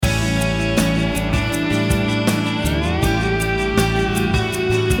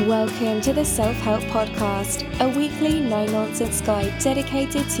Welcome to the Self-Help Podcast, a weekly no-nonsense guide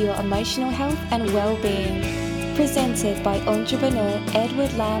dedicated to your emotional health and well-being. Presented by entrepreneur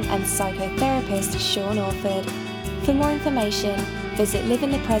Edward Lamb and psychotherapist Sean Orford. For more information, visit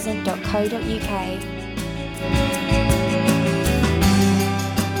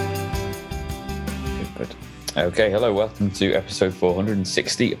liveinthepresent.co.uk. Good. Okay, hello, welcome to episode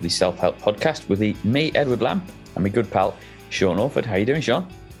 460 of the Self-Help Podcast with me, Edward Lamb, and my good pal, Sean Orford. How are you doing,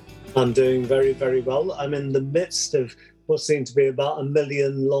 Sean? I'm doing very, very well. I'm in the midst of what seem to be about 1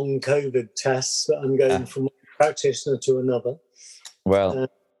 million long COVID tests that I'm going from one practitioner to another. Well,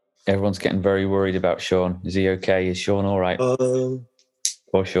 everyone's getting very worried about Sean. Is he okay? Is Sean all right?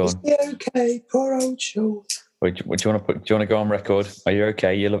 Poor Sean. Is he okay? Poor old Sean. Do you want to go on record? Are you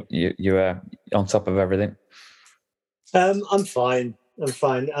okay? You're on top of everything? I'm fine.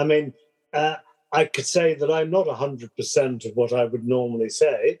 I mean, I could say that I'm not 100% of what I would normally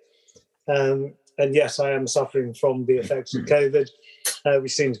say. And yes, I am suffering from the effects of COVID,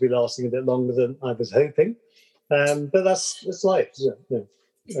 which seems to be lasting a bit longer than I was hoping. But that's life, isn't it?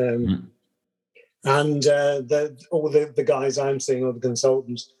 And all the guys I'm seeing, all the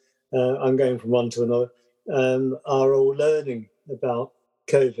consultants, I'm going from one to another, are all learning about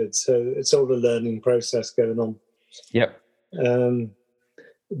COVID. So it's all a learning process going on. Yep.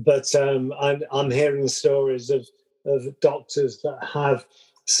 But I'm hearing stories of doctors that have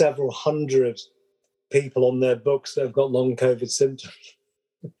several hundred people on their books that have got long COVID symptoms.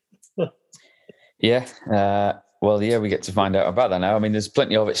 Yeah. We get to find out about that now. I mean, there's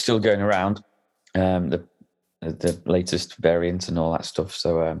plenty of it still going around, the latest variants and all that stuff.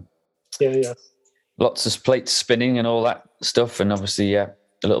 So yeah. Lots of plates spinning and all that stuff, and obviously, a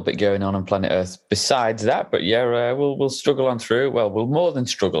little bit going on planet Earth besides that. But we'll struggle on through. Well, we'll more than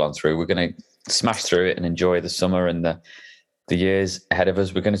struggle on through. We're going to smash through it and enjoy the summer and the years ahead of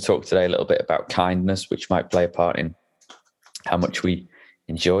us. We're going to talk today a little bit about kindness, which might play a part in how much we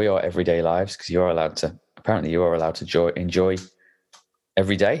enjoy our everyday lives, because you are allowed to enjoy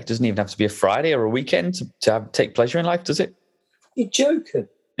every day. It doesn't even have to be a Friday or a weekend to take pleasure in life, does it? You're joking.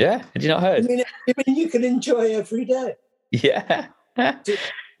 Yeah, had you not heard? I mean you can enjoy every day. Yeah.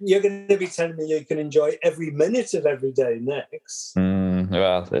 You're going to be telling me you can enjoy every minute of every day next.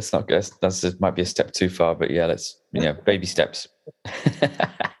 Well, let's not guess. That might be a step too far, but baby steps.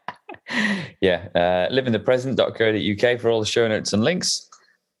 liveinthepresent.co.uk for all the show notes and links,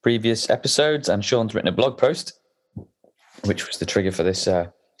 previous episodes, and Sean's written a blog post, which was the trigger for this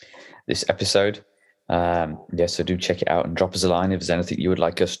episode. So do check it out and drop us a line if there's anything you would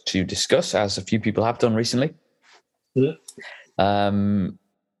like us to discuss, as a few people have done recently. Yeah.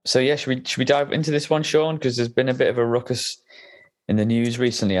 Should we dive into this one, Sean? Because there's been a bit of a ruckus in the news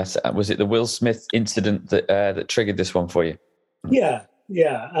recently. Was it the Will Smith incident that triggered this one for you? Yeah,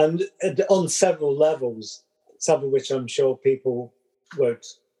 and on several levels, some of which I'm sure people won't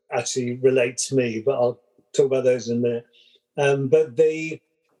actually relate to me, but I'll talk about those in a minute. But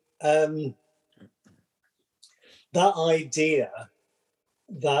that idea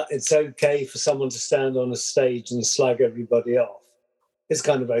that it's okay for someone to stand on a stage and slag everybody off is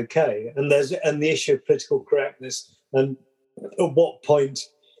kind of okay. And the issue of political correctness, and at what point,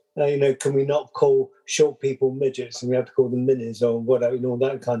 can we not call short people midgets and we have to call them minis or whatever, all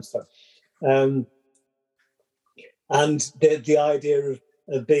that kind of stuff. And the idea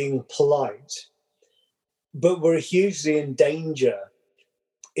of being polite. But we're hugely in danger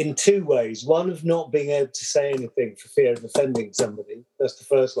in two ways. One, of not being able to say anything for fear of offending somebody. That's the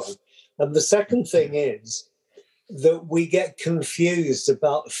first one. And the second thing is that we get confused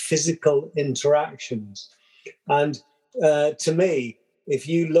about physical interactions. And to me, if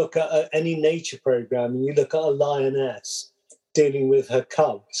you look at any nature program and you look at a lioness dealing with her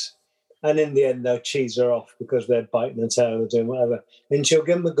cubs, and in the end they'll cheese her off because they're biting her tail or doing whatever, and she'll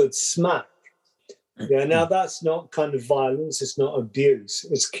give them a good smack. Yeah, now that's not kind of violence, it's not abuse,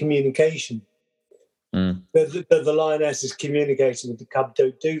 it's communication. The lioness is communicating with the cub,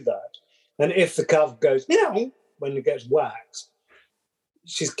 don't do that. And if the cub goes, meow, when it gets waxed,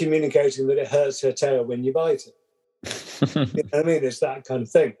 she's communicating that it hurts her tail when you bite it. You know what I mean? It's that kind of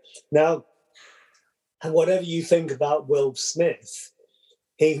thing. Now, whatever you think about Will Smith,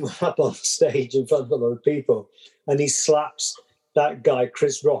 he went up on stage in front of a lot of people and he slaps that guy,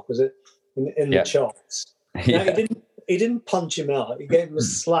 Chris Rock, was it? In the chops. Now, he didn't punch him out. He gave him a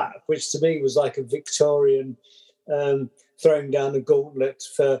slap, which to me was like a Victorian throwing down a gauntlet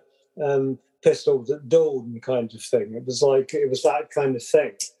for pistols at dawn kind of thing. It was that kind of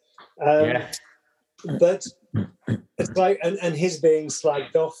thing. But it's like, and his being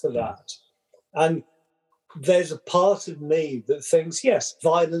slagged off for that. And there's a part of me that thinks, yes,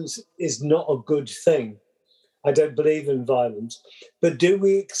 violence is not a good thing. I don't believe in violence. But do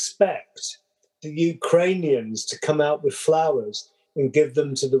we expect the Ukrainians to come out with flowers and give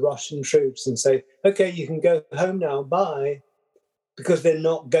them to the Russian troops and say, okay, you can go home now, bye, because they're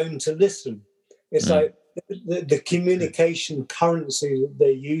not going to listen? It's like the communication currency that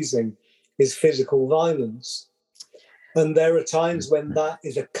they're using is physical violence. And there are times when that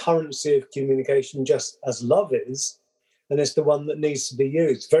is a currency of communication, just as love is, and it's the one that needs to be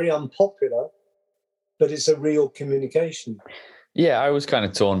used. Very unpopular, but it's a real communication. Yeah, I was kind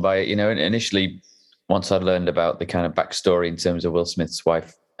of torn by it. Initially, once I'd learned about the kind of backstory in terms of Will Smith's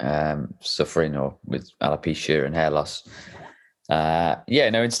wife suffering or with alopecia and hair loss,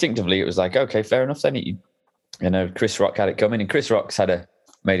 instinctively it was like, okay, fair enough then. Chris Rock had it coming, and Chris Rock's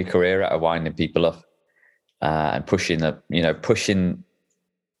made a career out of winding people up and pushing the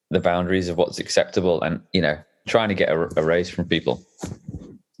boundaries of what's acceptable, and trying to get a raise from people.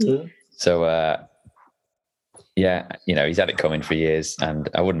 Mm. So he's had it coming for years, and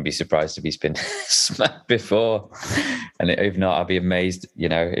I wouldn't be surprised if he's been smacked before. And if not, I'd be amazed,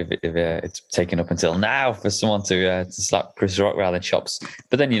 if it's taken up until now for someone to slap Chris Rock rather than chops.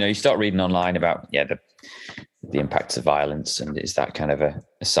 But then, you start reading online about the impacts of violence, and is that kind of a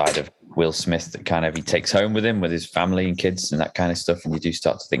side of Will Smith that kind of he takes home with him with his family and kids and that kind of stuff, and you do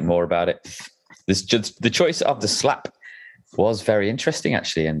start to think more about it. The choice of the slap was very interesting,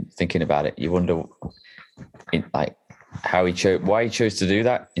 actually, and thinking about it, you wonder how why he chose to do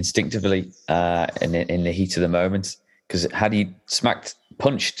that instinctively in the heat of the moment. Because had he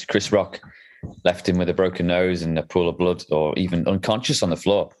punched Chris Rock, left him with a broken nose and a pool of blood, or even unconscious on the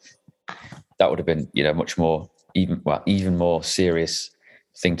floor, that would have been, much more even more serious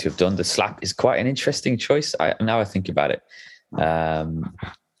thing to have done. The slap is quite an interesting choice. Now I think about it, and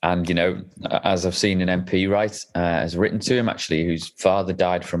as I've seen an MP write, has written to him actually, whose father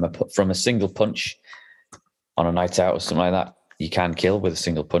died from a single punch on a night out or something like that. You can kill with a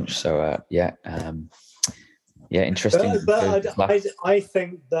single punch. So interesting. But I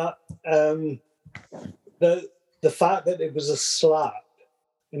think that the fact that it was a slap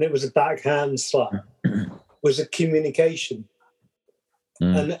and it was a backhand slap was a communication.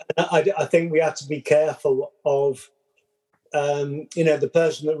 And I think we have to be careful of, the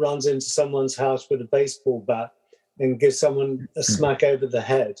person that runs into someone's house with a baseball bat and gives someone a smack over the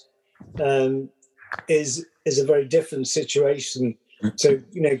head is a very different situation to,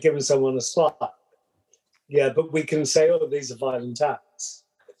 giving someone a slap. Yeah, but we can say, oh, these are violent acts.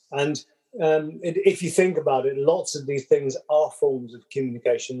 And if you think about it, lots of these things are forms of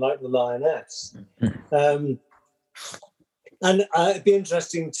communication, like the lioness. And it'd be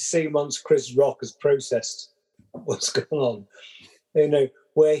interesting to see once Chris Rock has processed what's going on,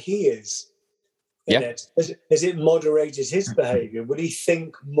 where he is in it. Has it moderated his behaviour? Would he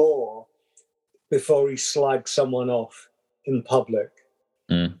think more before he slags someone off in public?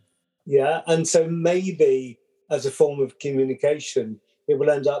 Yeah, and so maybe as a form of communication, it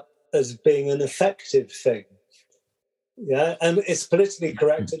will end up as being an effective thing. Yeah, and it's politically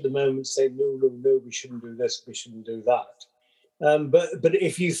correct at the moment to say, no, we shouldn't do this, we shouldn't do that. But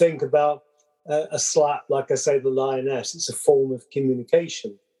if you think about a slap, like I say, the lioness, it's a form of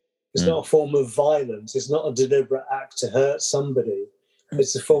communication. It's not a form of violence. It's not a deliberate act to hurt somebody.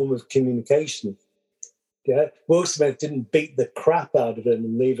 It's a form of communication. Yeah, Will Smith didn't beat the crap out of him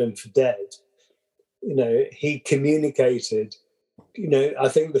and leave him for dead. He communicated. I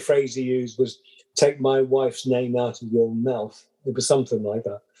think the phrase he used was, "Take my wife's name out of your mouth." It was something like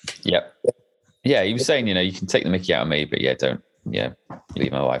that. Yeah, he was saying, you can take the mickey out of me, but don't,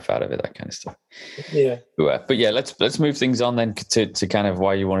 leave my wife out of it, that kind of stuff. Yeah. But let's move things on then to kind of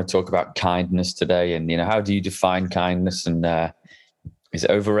why you want to talk about kindness today, and how do you define kindness, and is it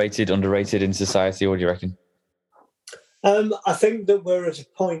overrated, underrated in society? What do you reckon? I think that we're at a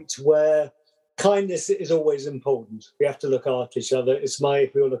point where kindness is always important. We have to look after each other. If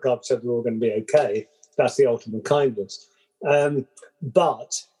we all look after each other, we're all going to be okay. That's the ultimate kindness.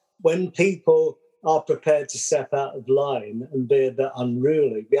 But when people are prepared to step out of line and be a bit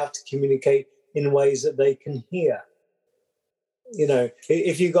unruly, we have to communicate in ways that they can hear.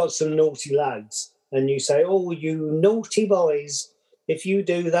 If you've got some naughty lads and you say, "Oh, you naughty boys, if you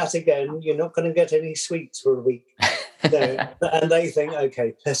do that again, you're not going to get any sweets for a week." And they think,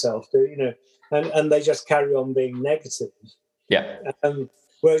 okay, piss off, and they just carry on being negative. Yeah.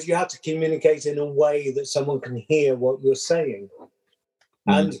 Whereas you have to communicate in a way that someone can hear what you're saying.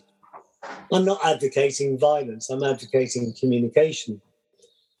 And I'm not advocating violence, I'm advocating communication.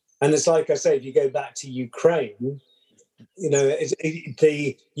 And it's like I say, if you go back to Ukraine,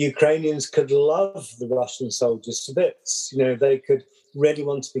 The Ukrainians could love the Russian soldiers to bits. They could really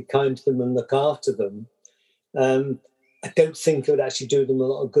want to be kind to them and look after them. I don't think it would actually do them a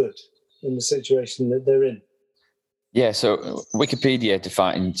lot of good in the situation that they're in. Yeah, so Wikipedia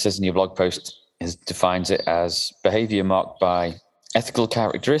says in your blog post, defines it as behaviour marked by ethical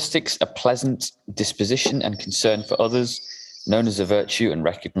characteristics, a pleasant disposition and concern for others, known as a virtue and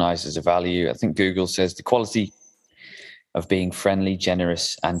recognised as a value. I think Google says the quality of being friendly,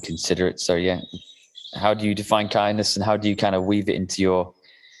 generous and considerate. So yeah, how do you define kindness and how do you kind of weave it into your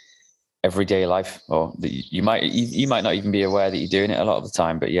everyday life? Or you might not even be aware that you're doing it a lot of the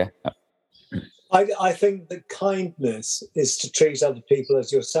time, but yeah. I think that kindness is to treat other people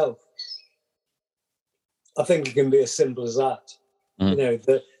as yourself. I think it can be as simple as that.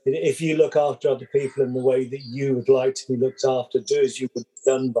 That if you look after other people in the way that you would like to be looked after, do as you would be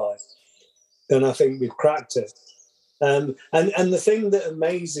done by, then I think we've cracked it. And the thing that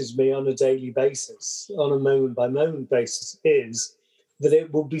amazes me on a daily basis, on a moment-by-moment basis, is that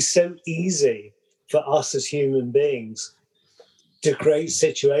it will be so easy for us as human beings to create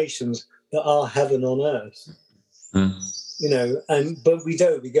situations that are heaven on earth. But we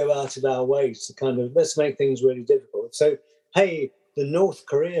don't. We go out of our ways to kind of, let's make things really difficult. So, hey, the North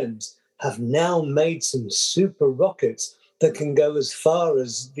Koreans have now made some super rockets that can go as far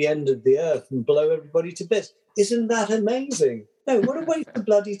as the end of the earth and blow everybody to bits. Isn't that amazing? No, what a waste of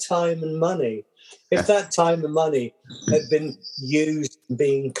bloody time and money. If that time and money had been used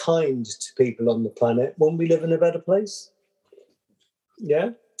being kind to people on the planet, wouldn't we live in a better place?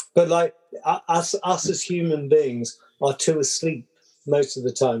 Yeah? But like us as human beings are too asleep most of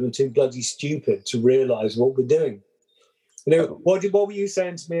the time and too bloody stupid to realise what we're doing. What were you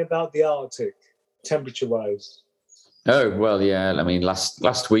saying to me about the Arctic, temperature-wise? Oh, well, yeah. I mean,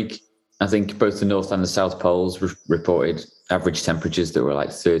 last week, I think both the North and the South Poles reported average temperatures that were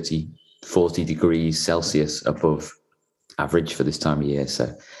like 30, 40 degrees Celsius above average for this time of year.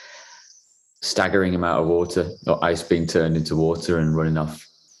 So staggering amount of water or ice being turned into water and running off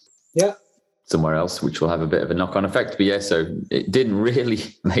somewhere else, which will have a bit of a knock-on effect. But yeah, so it didn't really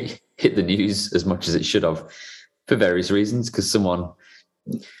hit the news as much as it should have for various reasons, because someone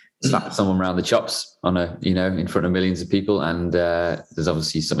slapped someone around the chops on in front of millions of people. And there's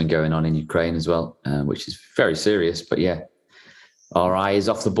obviously something going on in Ukraine as well, which is very serious. But yeah, our eye is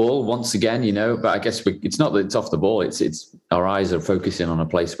off the ball once again, but I guess it's not that it's off the ball. It's our eyes are focusing on a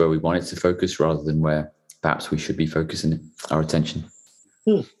place where we want it to focus rather than where perhaps we should be focusing our attention.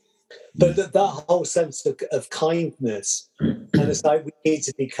 But that whole sense of kindness, and it's like we need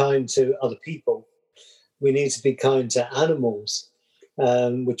to be kind to other people. We need to be kind to animals,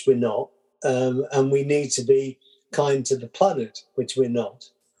 which we're not. And we need to be kind to the planet, which we're not.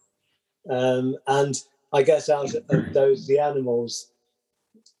 And I guess out of those, the animals,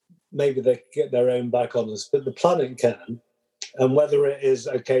 maybe they get their own back on us, but the planet can. And whether it is,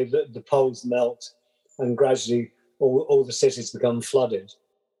 the poles melt and gradually all the cities become flooded,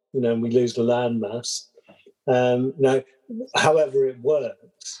 and we lose the land mass. Now, however it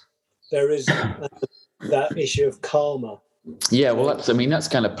works, there is that issue of karma. Yeah, well, that's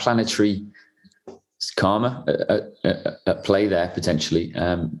kind of planetary karma at play there potentially.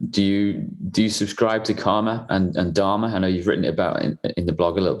 Do you subscribe to karma and dharma? I know you've written about it in the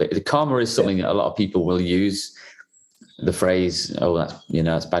blog a little bit. The karma is something that a lot of people will use the phrase, "Oh,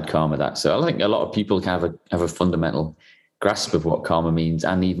 that's bad karma." That so I think a lot of people can have a fundamental grasp of what karma means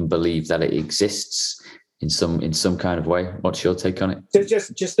and even believe that it exists in some kind of way. What's your take on it? So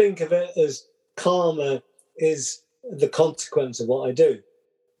just think of it as karma is the consequence of what I do.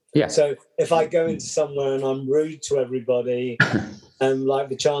 Yeah. So if I go into somewhere and I'm rude to everybody, and like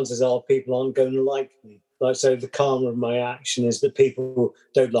the chances are people aren't going to like me. Like, so the karma of my action is that people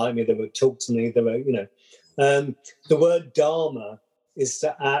don't like me, they won't talk to me, they won't, the word dharma is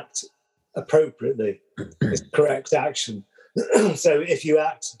to act appropriately. It's correct action. So if you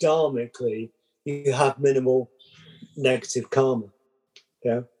act dharmically, you have minimal negative karma.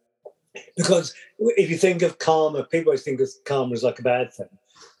 Yeah. Because if you think of karma, people always think of karma as like a bad thing.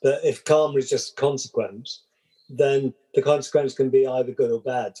 But if karma is just a consequence, then the consequence can be either good or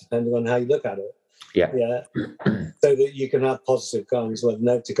bad, depending on how you look at it. Yeah. Yeah. So that you can have positive karma as well as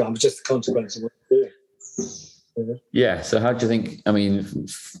negative karma, just the consequence of what you're doing. Yeah. So how do you think,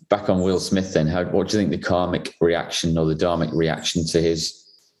 back on Will Smith then, what do you think the karmic reaction or the dharmic reaction to he's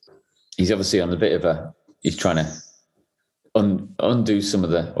obviously on a bit of he's trying to undo some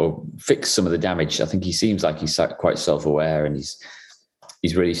of or fix some of the damage. I think he seems like he's quite self-aware, and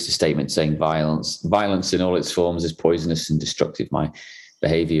he's released a statement saying violence in all its forms is poisonous and destructive. My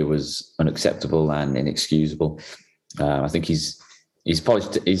behavior was unacceptable and inexcusable. I think he's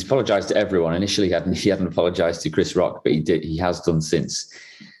apologized to everyone. Initially, he hadn't apologized to Chris Rock, but he has done since.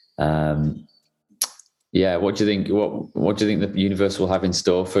 What do you think? What do you think the universe will have in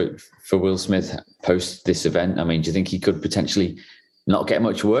store for Will Smith post this event? I mean, do you think he could potentially not get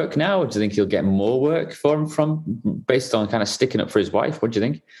much work now, or do you think he'll get more work from based on kind of sticking up for his wife? What do you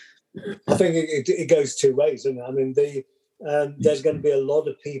think? I think it goes two ways, isn't it? I mean, there's going to be a lot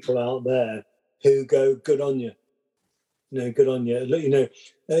of people out there who go, "Good on you." Good on you.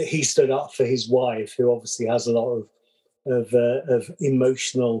 He stood up for his wife, who obviously has a lot of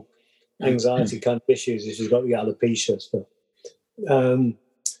emotional anxiety kind of issues. She's got the alopecia stuff, and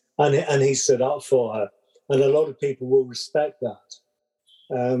he stood up for her, and a lot of people will respect that.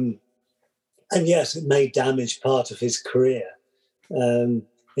 And yes, it may damage part of his career, in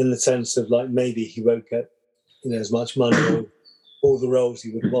the sense of like maybe he won't get as much money or all the roles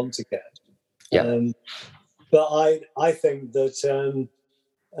he would want to get. Yeah. But I think that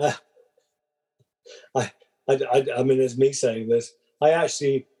I mean, as me saying this, I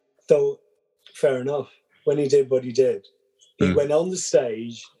actually thought fair enough when he did what he did. He went on the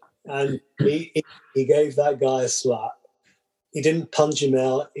stage and he gave that guy a slap. He didn't punch him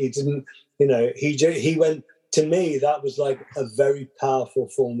out. He didn't, he went. To me, that was like a very powerful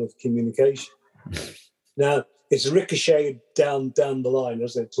form of communication. Now, it's ricocheted down the line,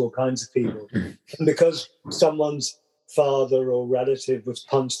 doesn't it, to all kinds of people. And because someone's father or relative was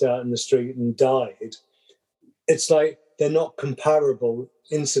punched out in the street and died, it's like they're not comparable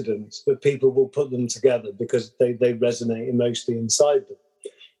incidents, but people will put them together because they resonate emotionally inside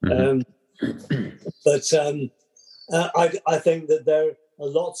them. But I think that there are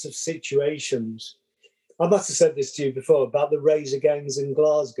lots of situations. I must have said this to you before about the razor gangs in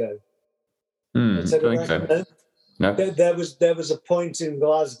Glasgow. I think so. No. There was a point in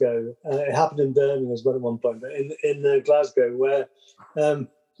Glasgow. It happened in Birmingham as well at one point, but in Glasgow where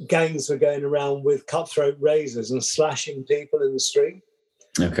gangs were going around with cutthroat razors and slashing people in the street.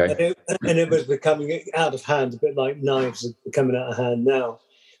 Okay. And it was becoming out of hand, a bit like knives are coming out of hand now.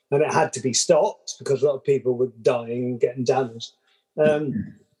 And it had to be stopped because a lot of people were dying and getting damaged.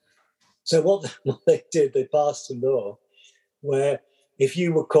 So what they did, they passed a law where if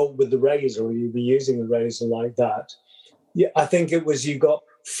you were caught with the razor or you were using a razor like that, I think it was you got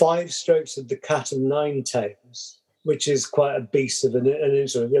 5 strokes of the cat and 9 tails, which is quite a beast of an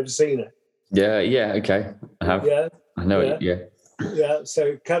instrument. Have you ever seen it? Yeah, okay. I have. Yeah. I know it, yeah. Yeah,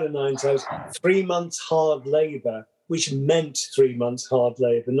 so cat and 9 tails, 3 months hard labour, which meant 3 months hard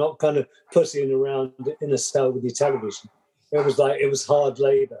labour, not kind of pussying around in a cell with your television. It was hard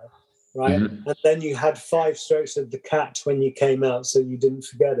labour. Right, and then you had 5 strokes of the cat when you came out, so you didn't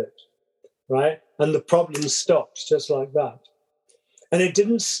forget it, right? And the problem stopped just like that. And it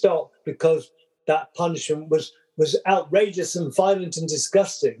didn't stop because that punishment was outrageous and violent and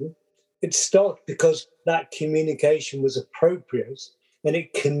disgusting. It stopped because that communication was appropriate and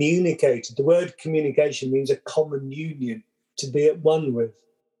it communicated. The word communication means a common union, to be at one with.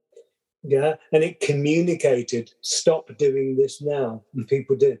 Yeah, and it communicated, stop doing this now, and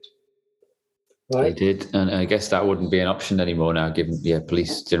people did. Right. They did, and I guess that wouldn't be an option anymore now. Given,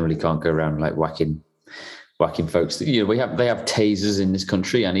 police generally can't go around like whacking folks. They have tasers in this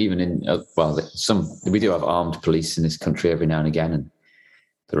country, and even in we do have armed police in this country every now and again, and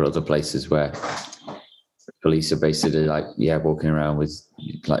there are other places where police are basically walking around with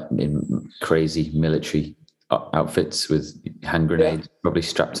in crazy military outfits with hand grenades probably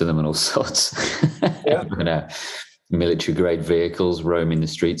strapped to them and all sorts. Military grade vehicles roaming the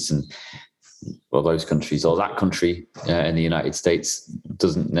streets and. Well, those countries or that country in the United States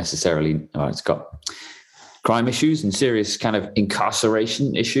doesn't necessarily. It's got crime issues and serious kind of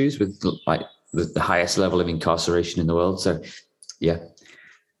incarceration issues with the highest level of incarceration in the world. So,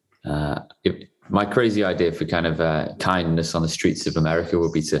 my crazy idea for kind of kindness on the streets of America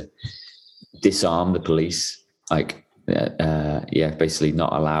would be to disarm the police, basically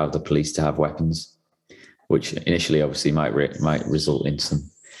not allow the police to have weapons, which initially obviously might result in some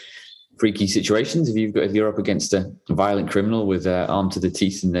freaky situations if you're up against a violent criminal with armed to the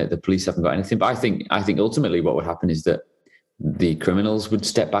teeth and the police haven't got anything. But I think ultimately what would happen is that the criminals would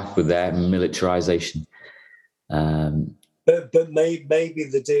step back with their militarization. But maybe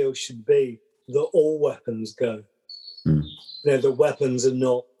the deal should be that all weapons go. The weapons are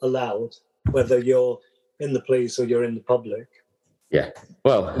not allowed, whether you're in the police or you're in the public. Yeah,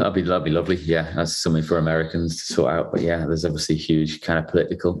 well, that'd be lovely. Yeah, that's something for Americans to sort out. But there's obviously huge kind of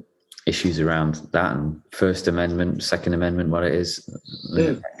political issues around that and First Amendment, Second Amendment, what it is,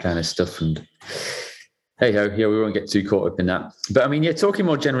 that kind of stuff. And hey ho, we won't get too caught up in that. But I mean, talking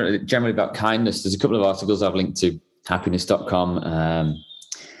more generally about kindness, there's a couple of articles I've linked to happiness.com,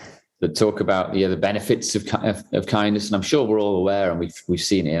 that talk about the benefits of kindness. And I'm sure we're all aware, and we've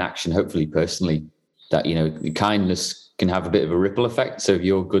seen it in action, hopefully personally, that, kindness can have a bit of a ripple effect. So if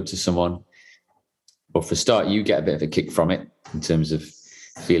you're good to someone, or for a start, you get a bit of a kick from it in terms of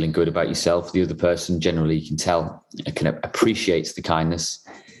feeling good about yourself. The other person, generally, you can tell, can appreciates the kindness.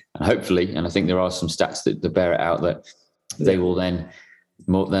 And hopefully, and I think there are some stats that bear it out, that they will then,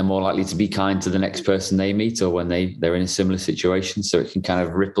 they're more likely to be kind to the next person they meet, or when they're in a similar situation. So it can kind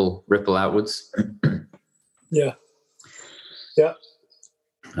of ripple outwards. Yeah.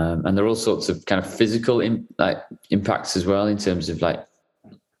 And there are all sorts of kind of physical impacts as well, in terms of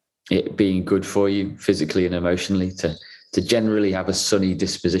it being good for you physically and emotionally, to generally have a sunny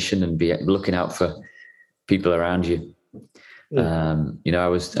disposition and be looking out for people around you. I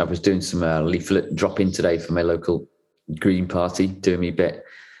was doing some leaflet drop-in today for my local Green Party, doing me a bit.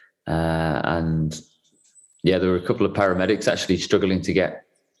 And there were a couple of paramedics actually struggling to get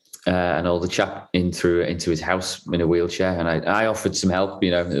an older chap into his house in a wheelchair. And I offered some help,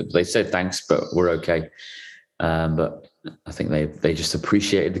 they said thanks, but we're okay. But I think they just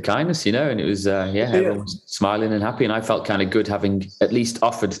appreciated the kindness, and it was, everyone was smiling and happy. And I felt kind of good having at least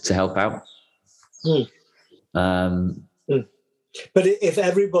offered to help out. But if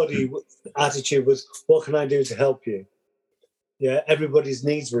everybody's attitude was, what can I do to help you? Yeah, everybody's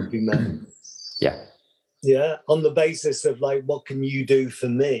needs would be met. Yeah, on the basis of what can you do for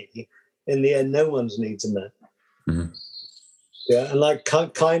me? In the end, no one's needs are met. Mm-hmm. Yeah,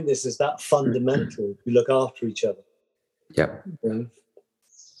 and kindness is that fundamental. We look after each other. Yeah.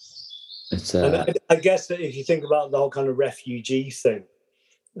 It's and I guess that if you think about the whole kind of refugee thing,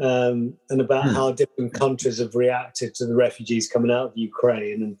 and about how different countries have reacted to the refugees coming out of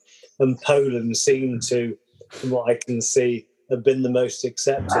Ukraine, and Poland seem to, from what I can see, have been the most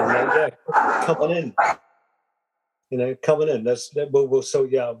accepting. Come on in. Come on in. We'll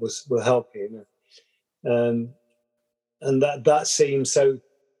sort you out. We'll help you. And that seems so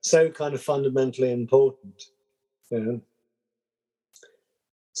kind of fundamentally important.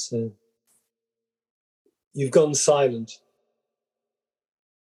 So you've gone silent.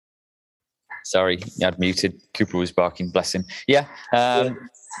 Sorry, you had muted. Cooper was barking, bless him.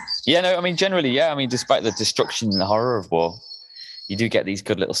 Generally, despite the destruction and the horror of war, you do get these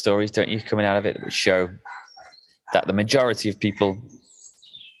good little stories, don't you, coming out of it, which show that the majority of people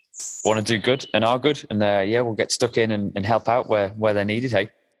want to do good and are good, and we'll get stuck in and help out where they're needed. Hey,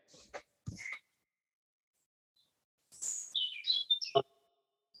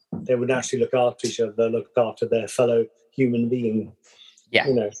 they would actually look after each other. They look after their fellow human being.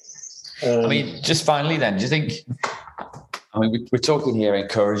 Just finally then, do you think, we're talking here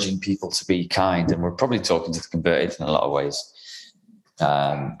encouraging people to be kind, and we're probably talking to the converted in a lot of ways.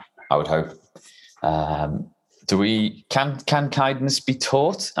 I would hope. Can kindness be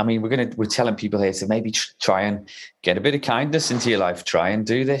taught? We're telling people here to maybe try and get a bit of kindness into your life. Try and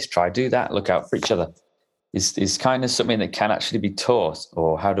do this, try do that, look out for each other. Is kindness something that can actually be taught,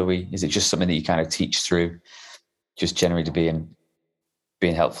 or is it just something that you kind of teach through just generally to being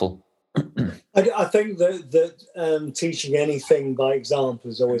helpful? I think that teaching anything by example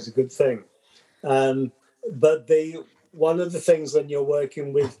is always a good thing. But one of the things when you're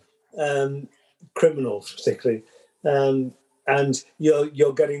working with criminals particularly, and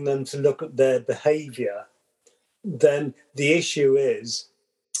you're getting them to look at their behaviour, then the issue is,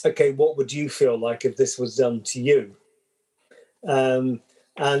 okay, what would you feel like if this was done to you?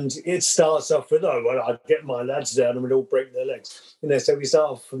 And it starts off with, I'd get my lads down and we'd all break their legs. So we start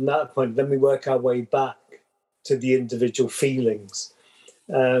off from that point, then we work our way back to the individual feelings.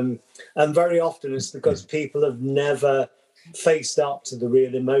 And very often it's because people have never faced up to the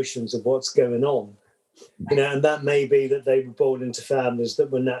real emotions of what's going on. And that may be that they were born into families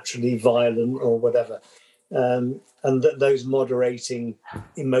that were naturally violent or whatever. And that those moderating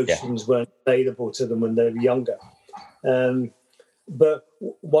emotions weren't available to them when they were younger. But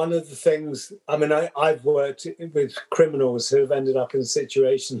one of the things, I've worked with criminals who have ended up in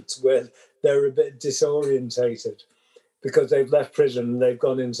situations where they're a bit disorientated because they've left prison and they've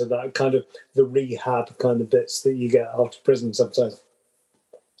gone into that kind of the rehab kind of bits that you get after prison sometimes.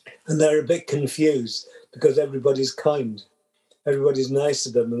 And they're a bit confused because everybody's kind. Everybody's nice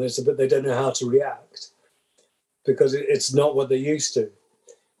to them, but they don't know how to react because it's not what they're used to,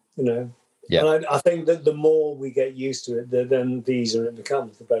 Yeah. And I think that the more we get used to it, then the easier it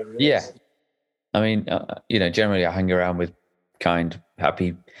becomes, the better it is. Generally I hang around with kind,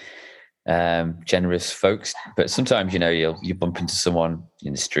 happy, generous folks, but sometimes, you bump into someone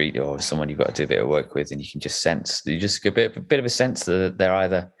in the street or someone you've got to do a bit of work with, and you can just sense, you just get a bit of a sense that they're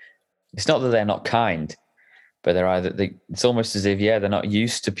either, it's not that they're not kind, but it's almost as if, they're not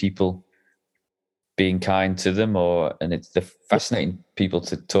used to people being kind to them, and they're fascinating people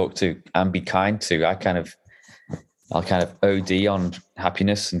to talk to and be kind to. I'll kind of OD on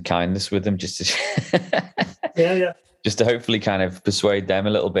happiness and kindness with them, just to just to hopefully kind of persuade them a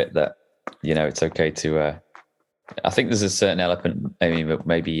little bit that, it's okay to. I think there's a certain element,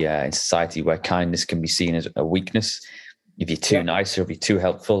 maybe in society, where kindness can be seen as a weakness. If you're too nice, or if you're too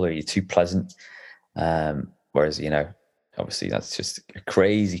helpful, or you're too pleasant. Whereas, obviously that's just a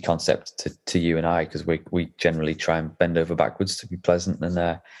crazy concept to you and I, because we generally try and bend over backwards to be pleasant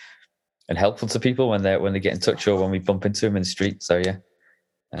and helpful to people when they get in touch, or when we bump into them in the street. So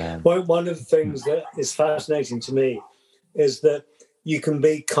one of the things that is fascinating to me is that you can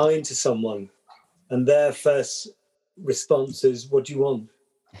be kind to someone and their first response is, "What do you want?"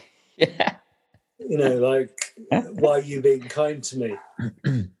 Yeah. Why are you being kind to me?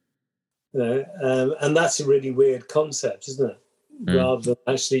 And that's a really weird concept, isn't it? Rather than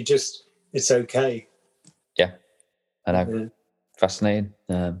actually just, it's okay. Yeah, I know. Yeah. Fascinating.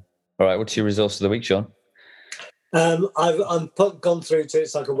 All right, what's your resource of the week, Sean? I've gone through to,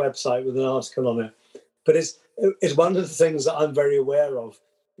 it's like a website with an article on it, but it's one of the things that I'm very aware of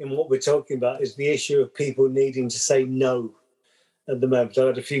in what we're talking about is the issue of people needing to say no at the moment. I've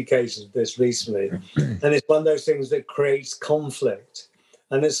had a few cases of this recently, and it's one of those things that creates conflict.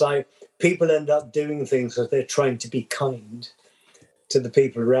 And it's like people end up doing things because they're trying to be kind to the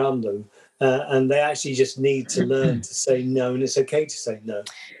people around them, and they actually just need to learn to say no, and it's okay to say no.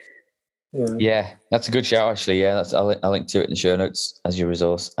 Yeah, that's a good shout, actually. Yeah, I'll link to it in the show notes as your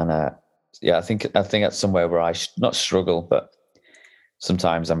resource. And I think that's somewhere where I not struggle, but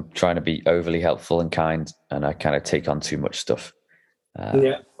sometimes I'm trying to be overly helpful and kind, and I kind of take on too much stuff.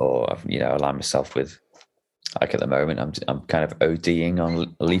 Or align myself with, like at the moment, I'm kind of ODing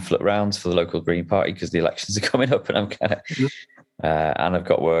on leaflet rounds for the local Green Party because the elections are coming up, and I'm kind of and I've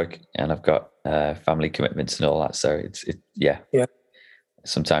got work and I've got family commitments and all that. So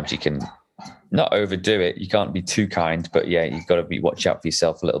sometimes you can not overdo it. You can't be too kind, but you've got to watch out for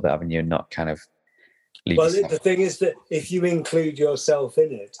yourself a little bit, haven't you? And not kind of leave yourself. The thing is that if you include yourself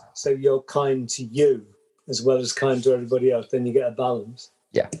in it, so you're kind to you as well as kind to everybody else, then you get a balance.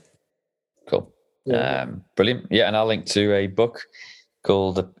 Yeah. Cool. Yeah. Brilliant. Yeah, and I'll link to a book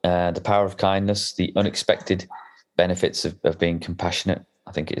called The Power of Kindness, The Unexpected Benefits of Being Compassionate.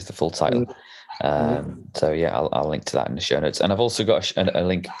 I think it is the full title. So I'll link to that in the show notes. And I've also got a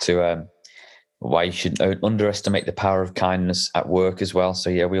link to why you shouldn't underestimate the power of kindness at work as well.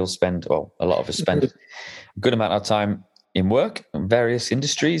 So we all spend, a lot of us spend a good amount of time in work in various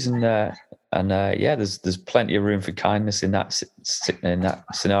industries, and there's plenty of room for kindness in that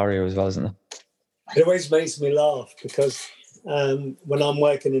scenario as well, isn't there? It always makes me laugh because when I'm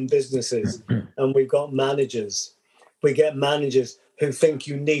working in businesses and we've got managers, we get managers who think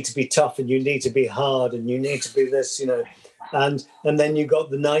you need to be tough and you need to be hard and you need to be this, and then you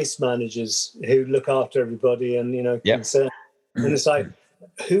got the nice managers who look after everybody and concern. And it's like,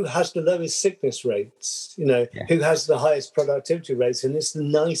 who has the lowest sickness rates? Who has the highest productivity rates? And it's the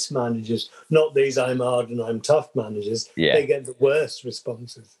nice managers, not these I'm hard and I'm tough managers. Yeah. They get the worst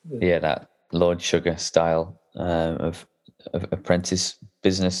responses. Yeah, that Lord Sugar style of apprentice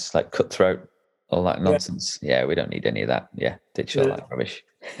business, like cutthroat, all that nonsense. Yeah, we don't need any of that. Yeah, ditch all that rubbish.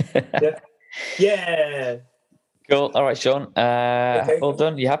 Yeah. Cool. All right, Sean. Okay. All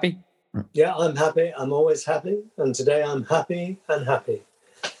done. You happy? Yeah, I'm happy. I'm always happy. And today I'm happy and happy.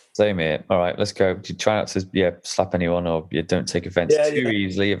 Same here. All right, let's go. Try not to slap anyone, or you don't take offence too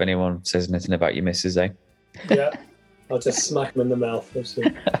easily if anyone says anything about your missus, eh? Yeah. I'll just smack them in the mouth.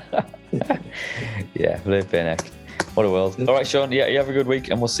 Yeah, flipping heck. What a world. All right, Sean. Yeah, you have a good week,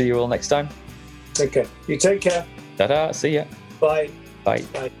 and we'll see you all next time. Okay. You take care. Ta-da. See ya. Bye. Bye.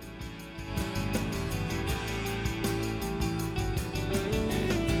 Bye.